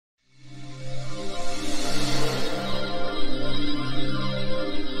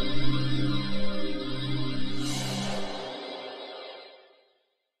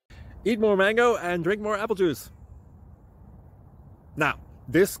Eat more mango and drink more apple juice. Now,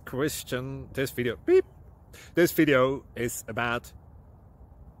 this video is about...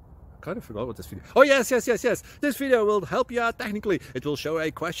 I kind of forgot what this video... Oh, yes. This video will help you out technically. It will show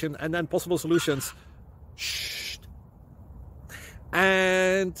a question and then possible solutions. Shh.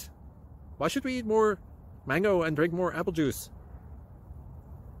 And why should we eat more mango and drink more apple juice?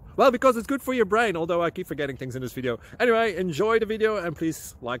 Well, because it's good for your brain, although I keep forgetting things in this video. Anyway, enjoy the video and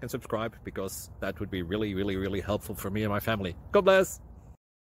please like and subscribe, because that would be really helpful for me and my family. God bless!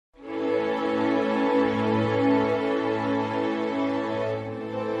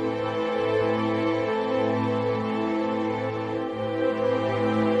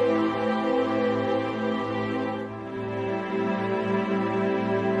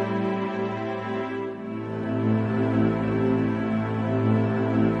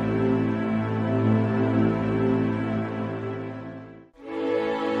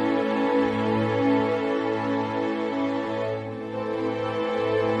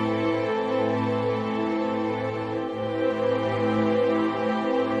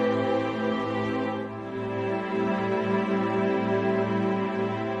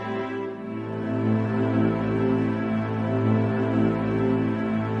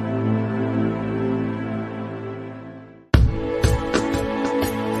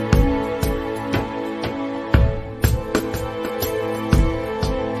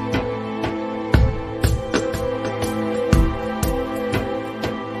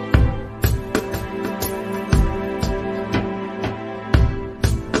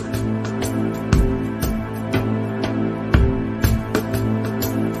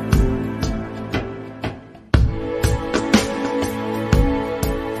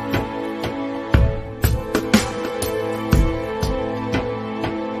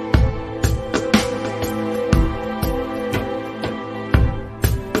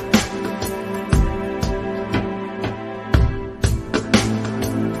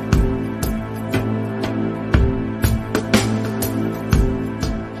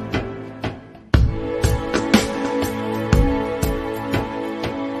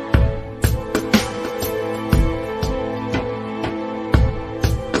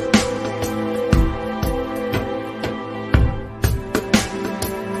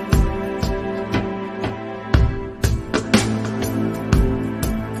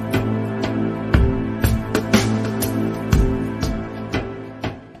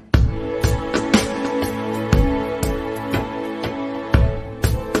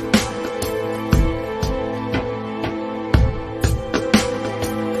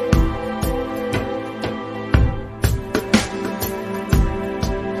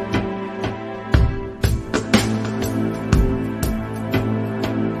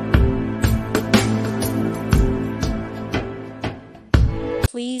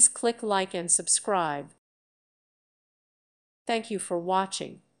 Please click like and subscribe. Thank you for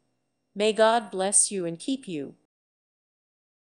watching. May God bless you and keep you.